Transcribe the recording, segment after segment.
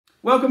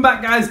Welcome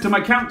back, guys, to my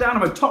countdown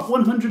of my top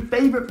 100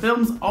 favourite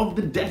films of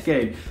the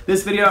decade.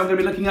 This video I'm going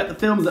to be looking at the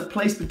films that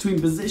place between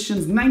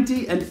positions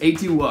 90 and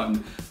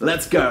 81.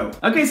 Let's go.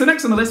 Okay, so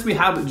next on the list we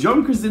have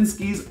John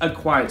Krasinski's A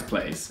Quiet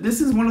Place. This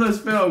is one of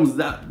those films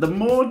that the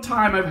more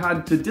time I've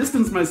had to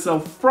distance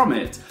myself from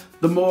it,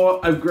 the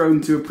more I've grown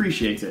to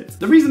appreciate it.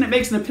 The reason it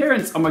makes an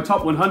appearance on my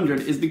top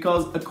 100 is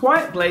because A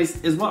Quiet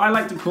Place is what I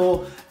like to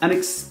call an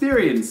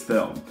experience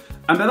film.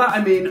 And by that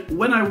I mean,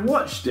 when I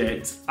watched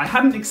it, I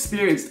hadn't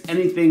experienced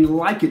anything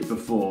like it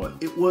before.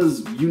 It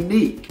was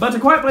unique. But A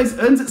Quiet Place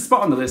earns its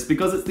spot on the list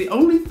because it's the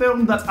only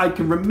film that I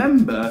can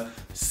remember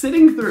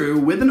sitting through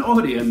with an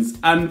audience,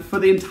 and for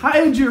the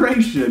entire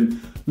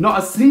duration, not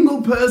a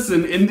single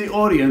person in the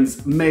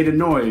audience made a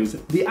noise.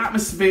 The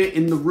atmosphere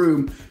in the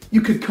room,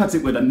 you could cut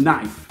it with a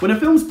knife. When a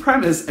film's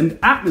premise and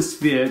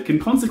atmosphere can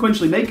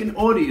consequentially make an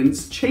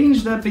audience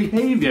change their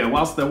behaviour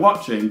whilst they're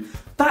watching,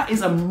 that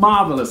is a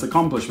marvellous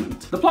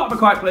accomplishment. The plot of A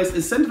Quiet Place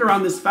is centred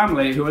around this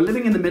family who are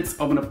living in the midst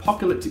of an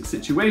apocalyptic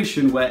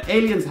situation where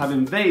aliens have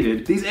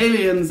invaded. These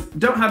aliens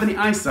don't have any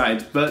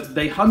eyesight, but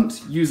they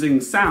hunt using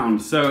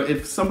sound, so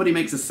if somebody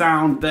makes a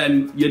sound,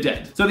 then you're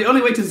dead. So the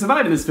only way to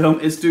survive in this film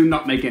is to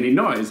not make any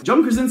noise.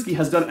 John Krasinski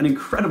has done an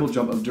incredible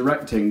job of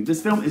directing.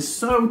 This film is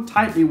so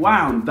tightly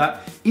wound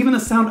that even the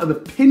sound of a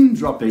pin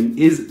dropping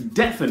is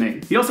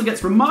deafening. He also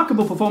gets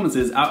remarkable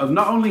performances out of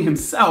not only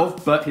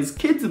himself, but his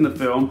kids in the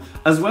film,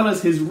 as well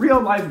as his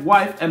real-life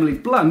wife, Emily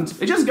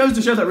Blunt. It just goes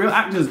to show that real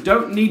actors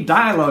don't need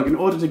dialogue in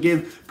order to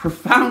give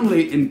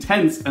profoundly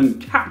intense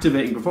and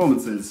captivating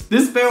performances.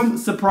 This film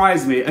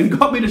surprised me and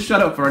got me to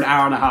shut up for an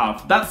hour and a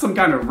half. That's some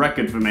kind of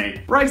record for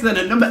me. Right then,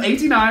 at number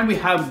 89, we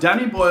have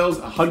Danny Boyle's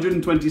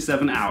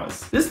 127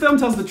 Hours. This film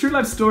tells the true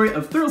life story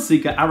of thrill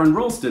seeker Aaron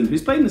Ralston,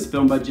 who's played in this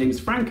film by James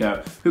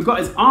Franco, who got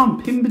his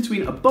arm pinned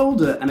between a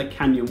boulder and a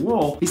canyon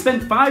wall. He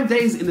spent 5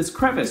 days in this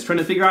crevice trying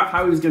to figure out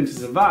how he was going to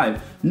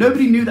survive.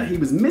 Nobody knew that he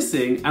was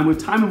missing, and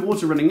with time and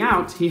water running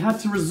out, he had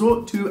to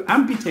resort to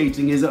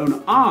amputating his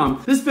own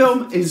arm. This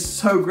film is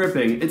so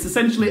gripping. It's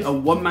essentially a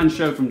one-man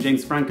show from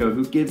James Franco,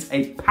 who gives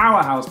a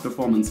powerhouse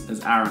performance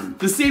as Aaron.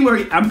 The scene where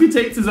he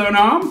amputates his own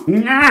arm?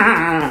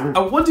 I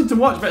wanted to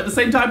watch, but at the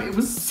same time, it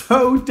was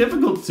so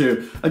difficult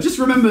to. I just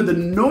remember the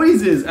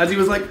noises as he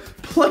was like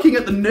plucking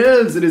at the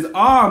nerves in his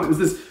arm. It was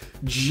this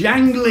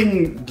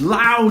jangling,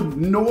 loud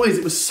noise.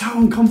 It was so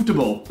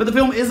uncomfortable. But the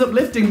film is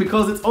uplifting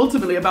because it's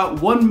ultimately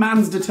about one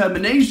man's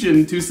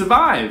determination to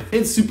survive.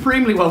 It's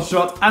supremely well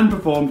shot and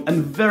performed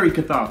and very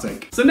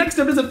cathartic. So next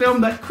up is a film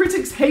that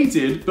critics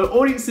hated but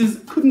audiences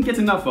couldn't get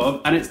enough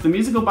of, and it's the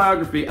musical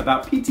biography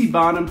about P.T.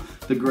 Barnum,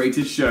 The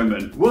Greatest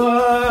Showman.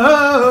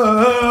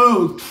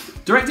 Whoa!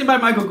 Directed by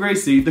Michael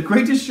Gracie, The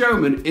Greatest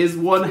Showman is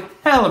one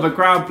hell of a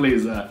crowd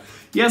pleaser.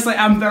 Yes, I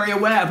am very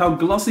aware of how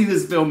glossy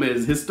this film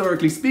is,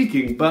 historically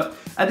speaking, but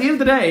at the end of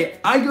the day,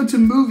 I go to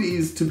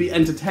movies to be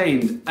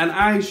entertained, and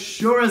I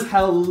sure as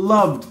hell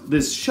loved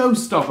this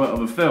showstopper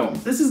of a film.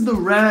 This is the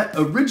rare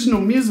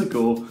original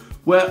musical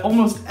where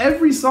almost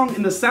every song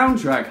in the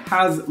soundtrack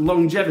has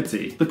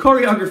longevity. The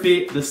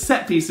choreography, the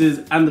set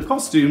pieces, and the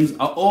costumes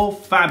are all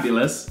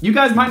fabulous. You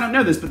guys might not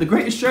know this, but The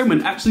Greatest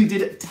Showman actually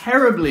did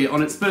terribly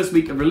on its first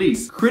week of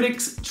release.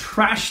 Critics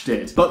trashed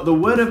it, but the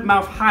word of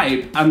mouth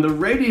hype and the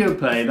radio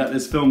play that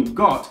this film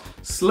got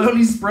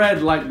slowly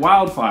spread like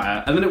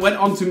wildfire, and then it went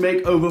on to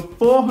make over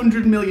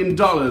 $400 million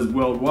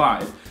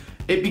worldwide.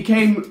 It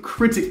became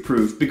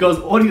critic-proof because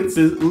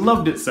audiences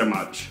loved it so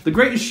much. The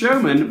Greatest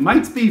Showman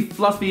might be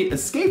fluffy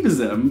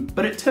escapism,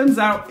 but it turns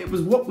out it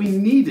was what we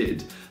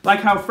needed.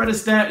 Like how Fred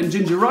Astaire and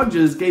Ginger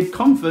Rogers gave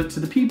comfort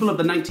to the people of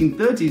the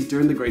 1930s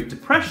during the Great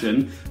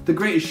Depression, The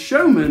Greatest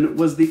Showman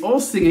was the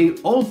all-singing,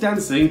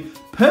 all-dancing,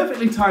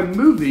 perfectly timed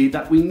movie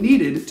that we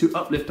needed to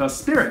uplift our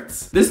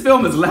spirits. This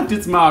film has left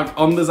its mark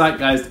on the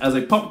zeitgeist as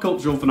a pop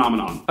cultural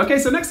phenomenon. Okay,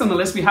 so next on the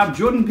list we have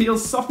Jordan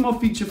Peele's sophomore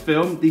feature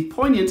film, the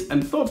poignant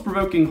and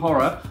thought-provoking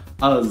horror,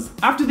 Us.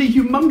 After the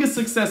humongous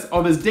success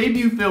of his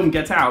debut film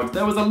Get Out,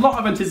 there was a lot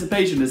of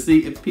anticipation to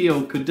see if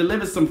Peele could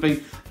deliver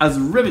something as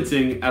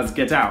riveting as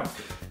Get Out.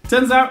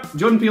 Turns out,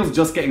 Jordan Peele's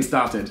just getting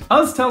started.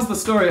 Us tells the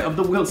story of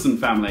the Wilson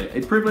family,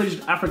 a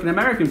privileged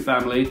African-American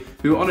family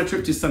who on a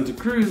trip to Santa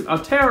Cruz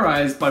are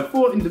terrorized by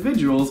 4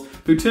 individuals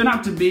who turn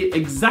out to be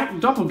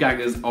exact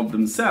doppelgangers of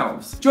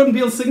themselves. Jordan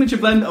Peele's signature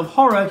blend of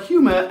horror,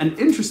 humor, and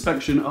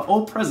introspection are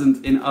all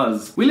present in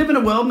Us. We live in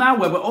a world now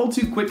where we're all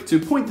too quick to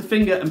point the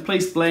finger and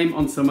place blame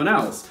on someone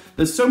else.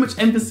 There's so much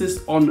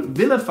emphasis on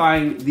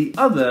vilifying the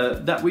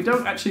other that we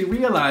don't actually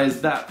realize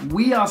that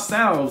we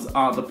ourselves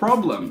are the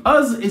problem.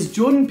 Us is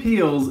Jordan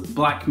Peele's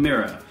Black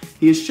Mirror.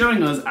 He is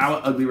showing us our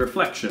ugly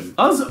reflection.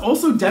 Us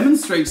also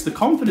demonstrates the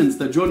confidence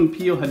that Jordan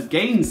Peele had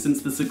gained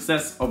since the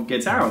success of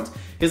Get Out.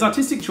 His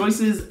artistic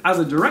choices as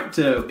a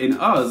director in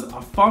Us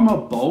are far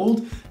more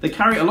bold. They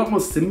carry a lot more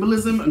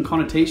symbolism and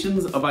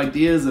connotations of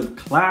ideas of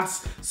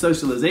class,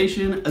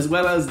 socialization, as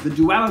well as the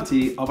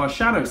duality of our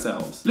shadow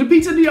selves.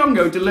 Lupita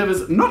Nyong'o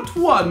delivers not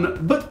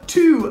one, but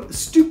 2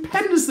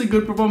 stupendously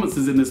good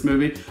performances in this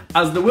movie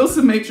as the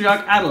Wilson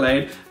matriarch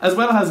Adelaide, as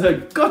well as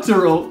her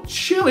guttural,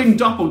 chilling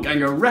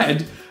doppelganger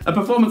Red, a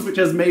performance which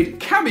has made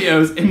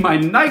cameos in my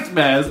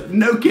nightmares,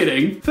 no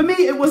kidding. For me,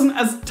 it wasn't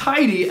as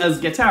tidy as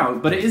Get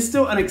Out, but it is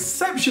still an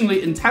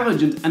exceptionally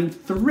intelligent and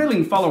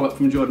thrilling follow-up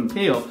from Jordan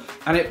Peele,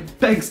 and it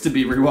begs to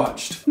be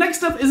rewatched.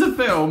 Next up is a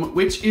film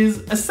which is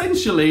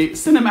essentially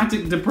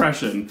cinematic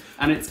depression,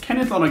 and it's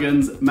Kenneth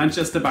Lonergan's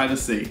Manchester by the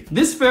Sea.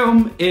 This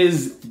film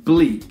is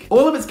bleak.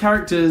 All of its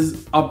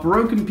characters are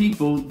broken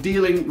people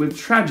dealing with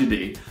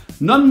tragedy.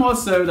 None more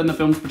so than the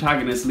film's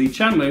protagonist, Lee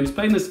Chandler, who's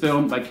played in this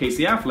film by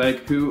Casey Affleck,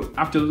 who,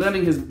 after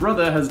learning his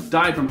brother has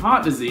died from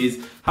heart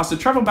disease, has to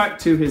travel back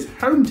to his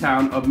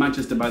hometown of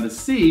Manchester by the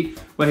Sea,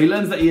 where he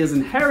learns that he has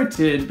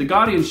inherited the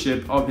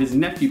guardianship of his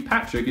nephew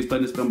Patrick, who's played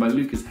in this film by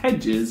Lucas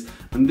Hedges,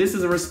 and this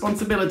is a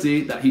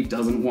responsibility that he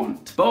doesn't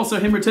want. But also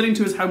him returning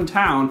to his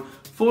hometown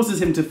forces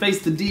him to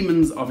face the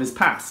demons of his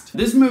past.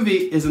 This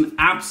movie is an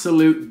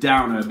absolute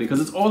downer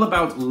because it's all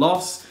about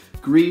loss,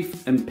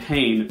 grief and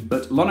pain,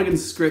 but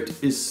Lonergan's script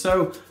is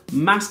so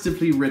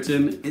masterfully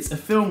written, it's a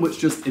film which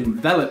just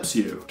envelops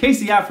you.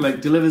 Casey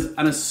Affleck delivers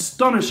an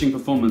astonishing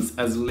performance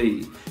as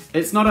Lee.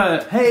 It's not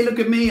a, hey look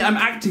at me, I'm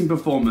acting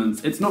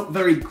performance. It's not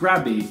very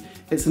grabby.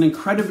 It's an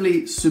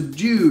incredibly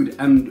subdued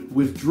and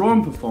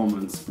withdrawn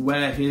performance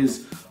where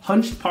his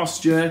hunched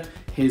posture,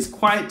 his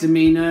quiet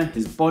demeanor,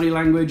 his body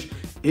language,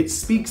 it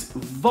speaks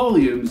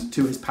volumes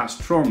to his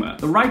past trauma.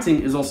 The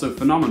writing is also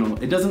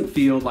phenomenal. It doesn't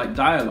feel like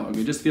dialogue,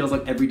 it just feels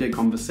like everyday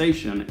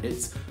conversation.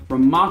 It's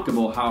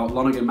remarkable how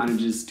Lonergan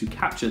manages to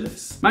capture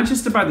this.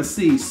 Manchester by the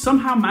Sea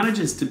somehow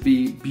manages to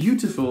be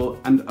beautiful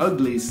and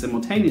ugly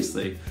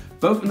simultaneously,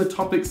 both in the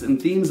topics and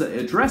themes that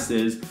it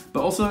addresses,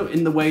 but also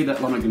in the way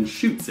that Lonergan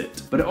shoots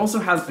it. But it also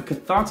has a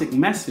cathartic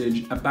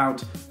message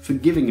about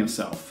forgiving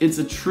yourself. It's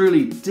a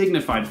truly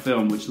dignified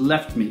film which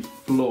left me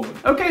floored.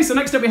 Okay, so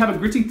next up we have a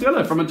gritty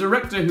thriller from a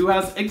director who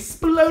has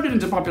exploded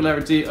into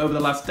popularity over the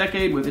last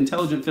decade with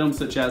intelligent films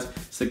such as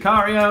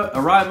Sicario,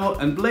 Arrival,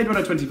 and Blade Runner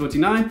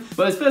 2049.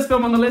 But his first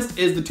film on the list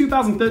is the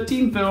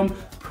 2013 film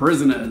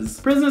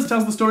Prisoners. Prisoners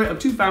tells the story of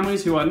two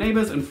families who are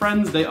neighbours and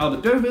friends. They are the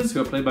Dovers,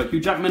 who are played by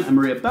Hugh Jackman and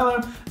Maria Bello,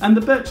 and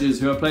the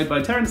Birches, who are played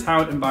by Terrence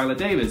Howard and Viola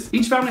Davis.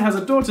 Each family has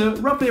a daughter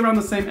roughly around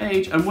the same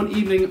age, and one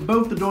evening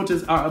both the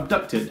daughters are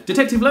abducted.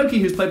 Detective Loki,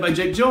 who's played by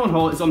Jake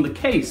Gyllenhaal, is on the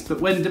case, but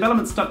when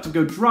developments start to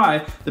go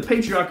dry, the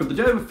patriarch of the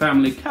Dover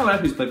family, Keller,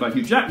 who's played by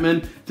Hugh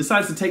Jackman,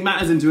 decides to take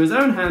matters into his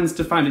own hands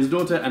to find his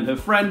daughter and her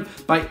friend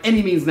by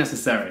any means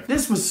necessary.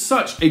 This was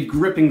such a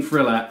gripping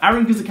thriller.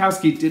 Aaron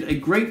Guzikowski did a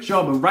great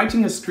job of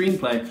writing a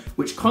screenplay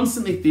which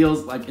constantly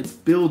feels like it's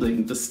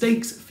building. The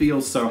stakes feel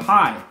so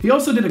high. He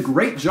also did a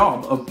great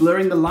job of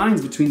blurring the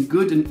lines between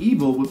good and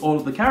evil with all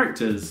of the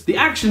characters. The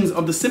actions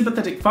of the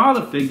sympathetic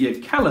father figure,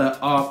 Keller,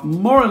 are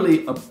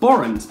morally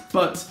abhorrent,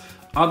 but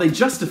are they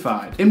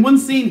justified? In one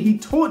scene, he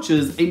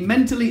tortures a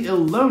mentally ill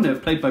loner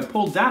played by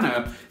Paul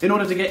Dano in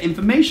order to get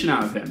information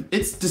out of him.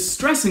 It's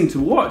distressing to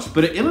watch,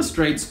 but it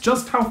illustrates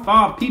just how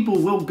far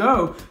people will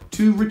go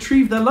to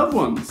retrieve their loved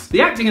ones.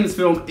 The acting in this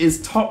film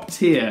is top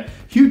tier.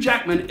 Hugh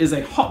Jackman is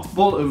a hot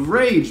ball of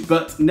rage,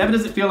 but never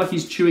does it feel like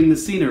he's chewing the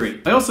scenery.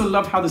 I also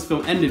love how this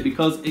film ended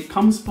because it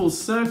comes full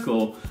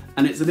circle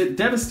and it's a bit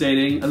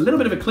devastating, a little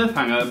bit of a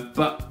cliffhanger,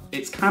 but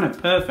it's kind of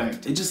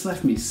perfect. It just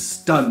left me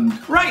stunned.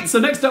 Right, so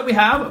next up we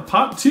have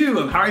part 2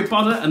 of Harry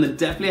Potter and the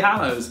Deathly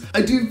Hallows.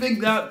 I do think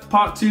that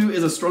part 2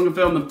 is a stronger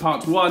film than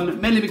part 1,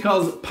 mainly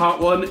because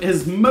part 1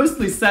 is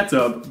mostly set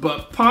up,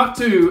 but part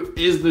 2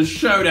 is the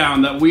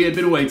showdown that we had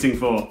been waiting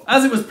for.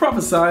 As it was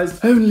prophesied,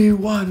 only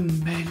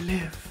one may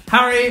live.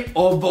 Harry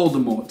or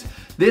Voldemort?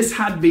 This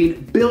had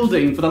been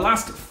building for the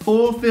last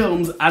 4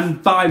 films,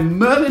 and by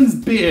Merlin's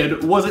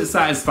beard was it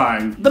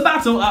satisfying. The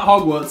battle at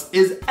Hogwarts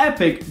is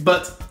epic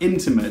but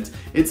intimate.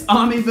 It's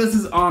army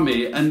versus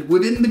army, and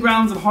within the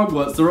grounds of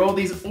Hogwarts there are all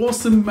these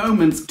awesome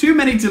moments. Too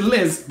many to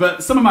list,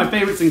 but some of my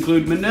favourites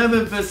include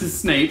Minerva versus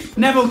Snape,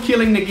 Neville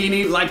killing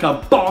Nagini like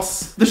a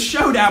boss, the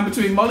showdown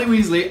between Molly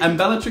Weasley and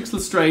Bellatrix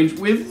Lestrange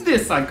with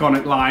this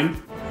iconic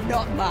line.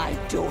 Not my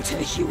daughter,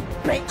 you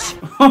bitch.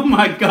 Oh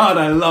my god,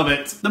 I love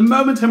it. The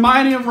moment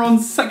Hermione and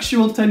Ron's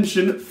sexual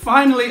tension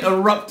finally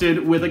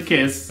erupted with a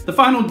kiss. The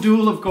final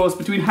duel, of course,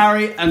 between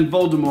Harry and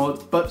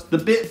Voldemort, but the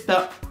bit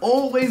that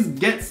always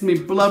gets me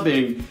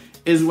blubbing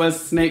is where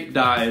Snape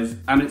dies,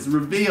 and it's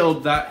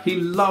revealed that he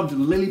loved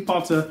Lily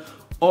Potter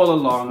all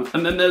along.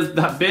 And then there's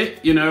that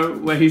bit, you know,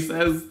 where he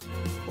says,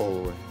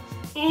 always.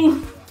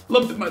 Oof.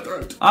 Lump in my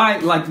throat. I,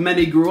 like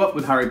many, grew up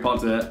with Harry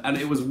Potter, and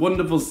it was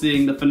wonderful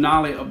seeing the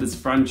finale of this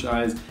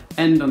franchise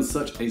end on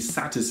such a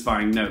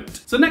satisfying note.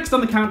 So next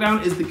on the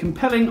countdown is the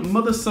compelling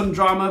mother-son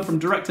drama from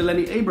director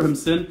Lenny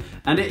Abrahamson,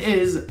 and it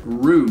is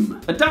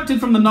Room. Adapted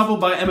from the novel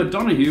by Emma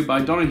Donoghue by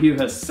Donoghue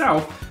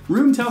herself,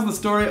 Room tells the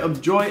story of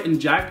Joy and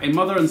Jack, a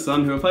mother and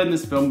son who are played in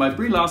this film by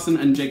Brie Larson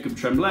and Jacob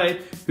Tremblay,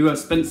 who have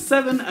spent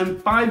 7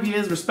 and 5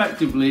 years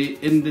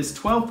respectively in this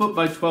 12-foot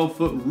by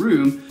 12-foot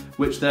room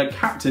which their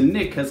captain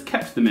Nick has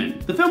kept them in.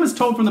 The film is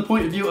told from the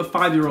point of view of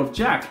 5-year-old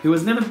Jack, who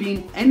has never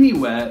been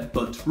anywhere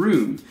but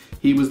Room.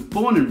 He was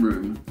born in Room,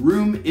 room.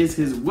 Room is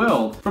his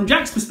world. From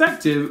Jack's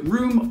perspective,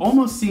 Room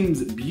almost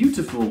seems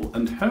beautiful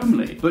and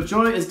homely, but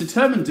Joy is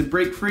determined to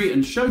break free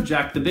and show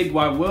Jack the big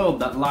wide world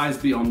that lies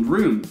beyond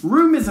Room.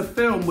 Room is a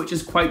film which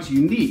is quite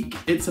unique.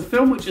 It's a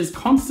film which is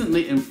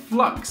constantly in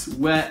flux,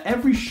 where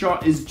every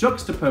shot is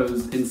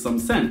juxtaposed in some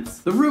sense.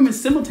 The room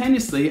is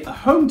simultaneously a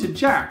home to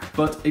Jack,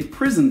 but a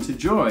prison to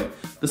Joy.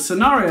 The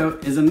scenario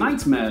is a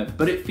nightmare,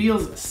 but it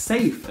feels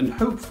safe and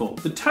hopeful.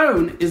 The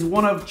tone is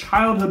one of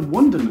childhood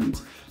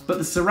wonderment, but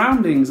the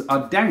surroundings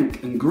are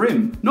dank and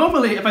grim.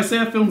 Normally, if I say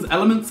a film's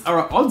elements are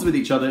at odds with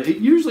each other, it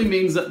usually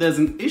means that there's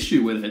an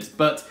issue with it,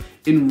 but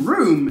in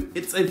Room,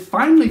 it's a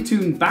finely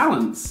tuned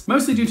balance,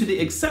 mostly due to the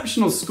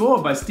exceptional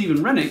score by Stephen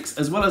Rennicks,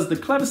 as well as the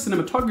clever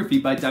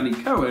cinematography by Danny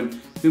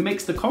Cohen, who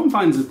makes the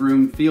confines of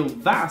Room feel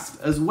vast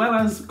as well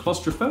as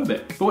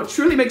claustrophobic. But what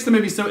truly makes the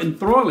movie so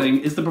enthralling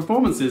is the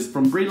performances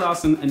from Brie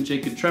Larson and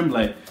Jacob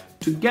Tremblay.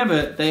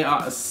 Together, they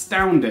are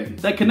astounding.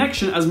 Their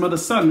connection as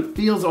mother-son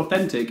feels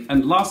authentic,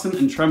 and Larson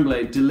and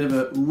Tremblay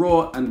deliver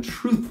raw and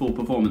truthful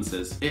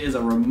performances. It is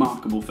a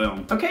remarkable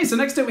film. Okay, so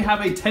next up we have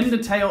A Tender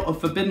Tale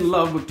of Forbidden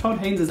Love with Todd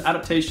Haynes'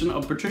 adaptation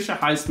of Patricia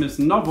Highsmith's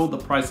novel The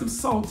Price of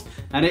Salt,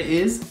 and it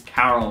is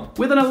Carol.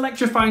 With an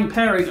electrifying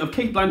pairing of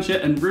Cate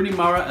Blanchett and Rooney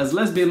Mara as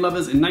lesbian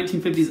lovers in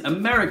 1950s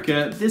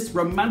America, this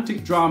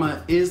romantic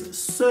drama is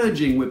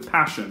surging with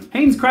passion.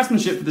 Haynes'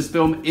 craftsmanship for this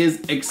film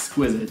is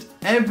exquisite.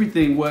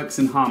 Everything works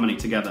in harmony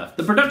together.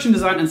 The production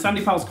design and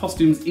Sandy Powell's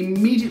costumes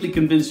immediately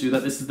convince you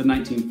that this is the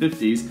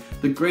 1950s.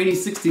 The grainy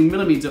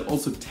 16mm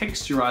also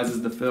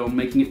texturizes the film,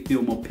 making it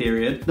feel more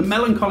period. The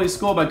melancholy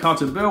score by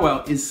Carter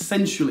Burwell is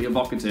sensually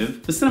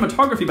evocative. The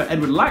cinematography by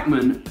Edward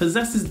Lackman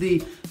possesses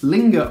the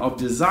linger of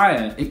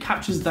desire. It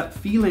captures that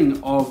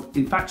feeling of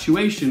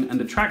infatuation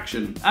and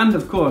attraction. And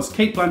of course,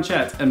 Cate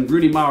Blanchett and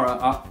Rooney Mara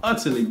are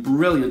utterly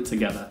brilliant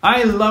together.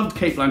 I loved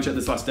Cate Blanchett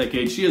this last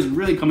decade. She has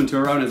really come into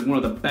her own as one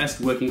of the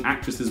best working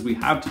actresses we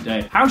have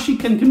today. How she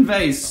can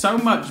convey so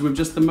much with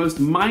just the most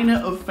minor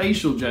of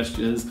facial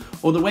gestures,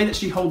 or the way that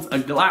she holds a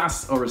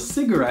glass or a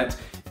cigarette,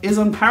 is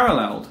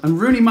unparalleled. And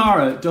Rooney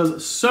Mara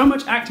does so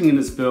much acting in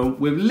this film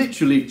with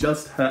literally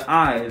just her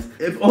eyes.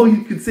 If all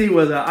you could see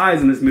was her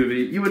eyes in this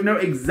movie, you would know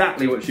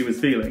exactly what she was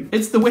feeling.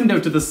 It's the window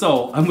to the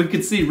soul, and we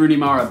could see Rooney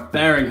Mara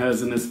bearing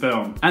hers in this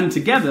film. And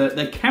together,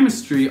 their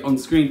chemistry on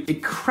screen,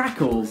 it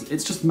crackles.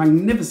 It's just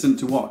magnificent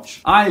to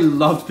watch. I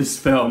love this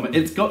film.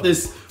 It's got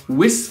this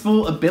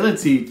wistful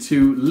ability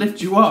to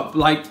lift you up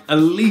like a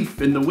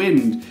leaf in the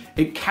wind.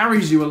 It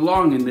carries you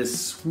along in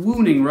this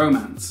swooning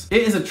romance.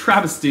 It is a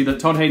travesty that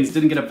Todd Haynes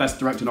didn't get a Best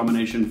Director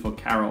nomination for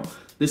Carol.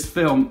 This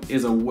film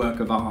is a work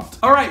of art.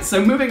 Alright,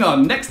 so moving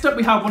on. Next up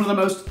we have one of the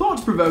most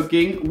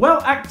thought-provoking,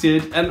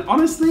 well-acted, and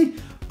honestly,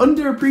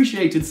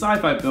 underappreciated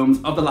sci-fi films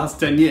of the last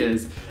 10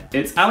 years.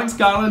 It's Alex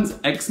Garland's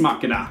Ex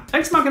Machina.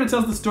 Ex Machina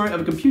tells the story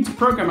of a computer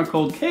programmer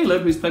called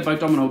Caleb, who's played by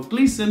Domhnall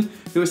Gleeson,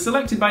 who is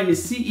selected by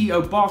his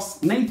CEO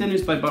boss, Nathan,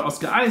 who's played by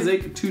Oscar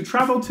Isaac, to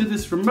travel to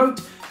this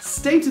remote,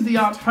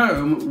 state-of-the-art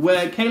home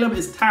where Caleb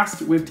is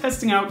tasked with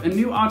testing out a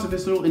new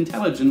artificial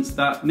intelligence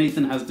that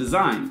Nathan has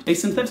designed. A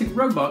synthetic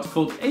robot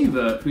called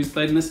Ava, who's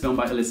played in this film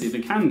by Alicia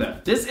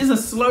Vikander. This is a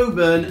slow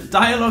burn,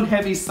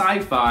 dialogue-heavy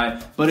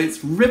sci-fi, but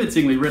it's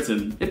rivetingly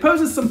written. It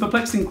poses some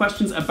perplexing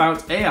questions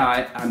about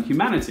AI and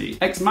humanity.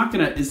 Ex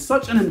Machina is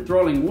such an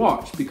enthralling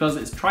watch because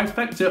its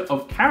trifecta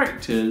of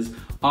characters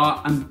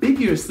are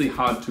ambiguously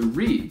hard to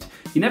read.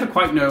 You never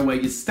quite know where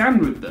you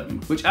stand with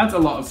them, which adds a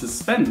lot of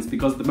suspense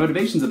because the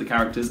motivations of the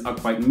characters are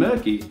quite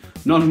murky,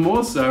 none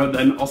more so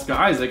than Oscar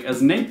Isaac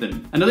as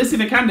Nathan. And Alicia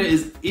Vikander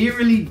is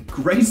eerily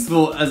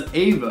graceful as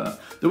Ava.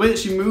 The way that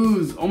she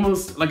moves,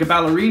 almost like a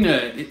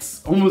ballerina,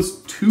 it's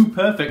almost too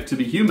perfect to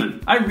be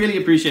human. I really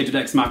appreciated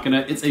Ex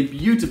Machina. It's a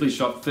beautifully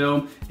shot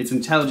film, it's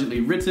intelligently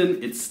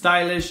written, it's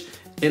stylish,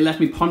 it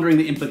left me pondering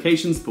the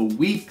implications for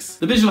weeks.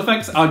 The visual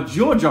effects are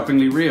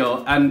jaw-droppingly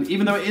real, and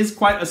even though it is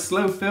quite a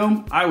slow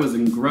film, I was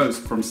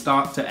engrossed from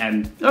start to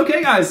end.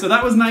 Okay guys, so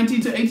that was 90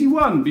 to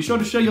 81. Be sure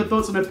to share your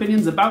thoughts and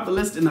opinions about the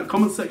list in that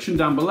comment section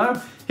down below.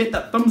 Hit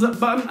that thumbs up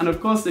button, and of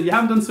course, if you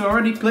haven't done so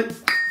already, click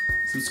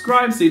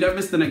subscribe so you don't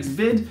miss the next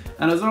vid.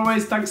 And as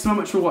always, thanks so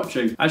much for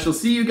watching. I shall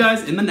see you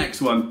guys in the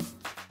next one.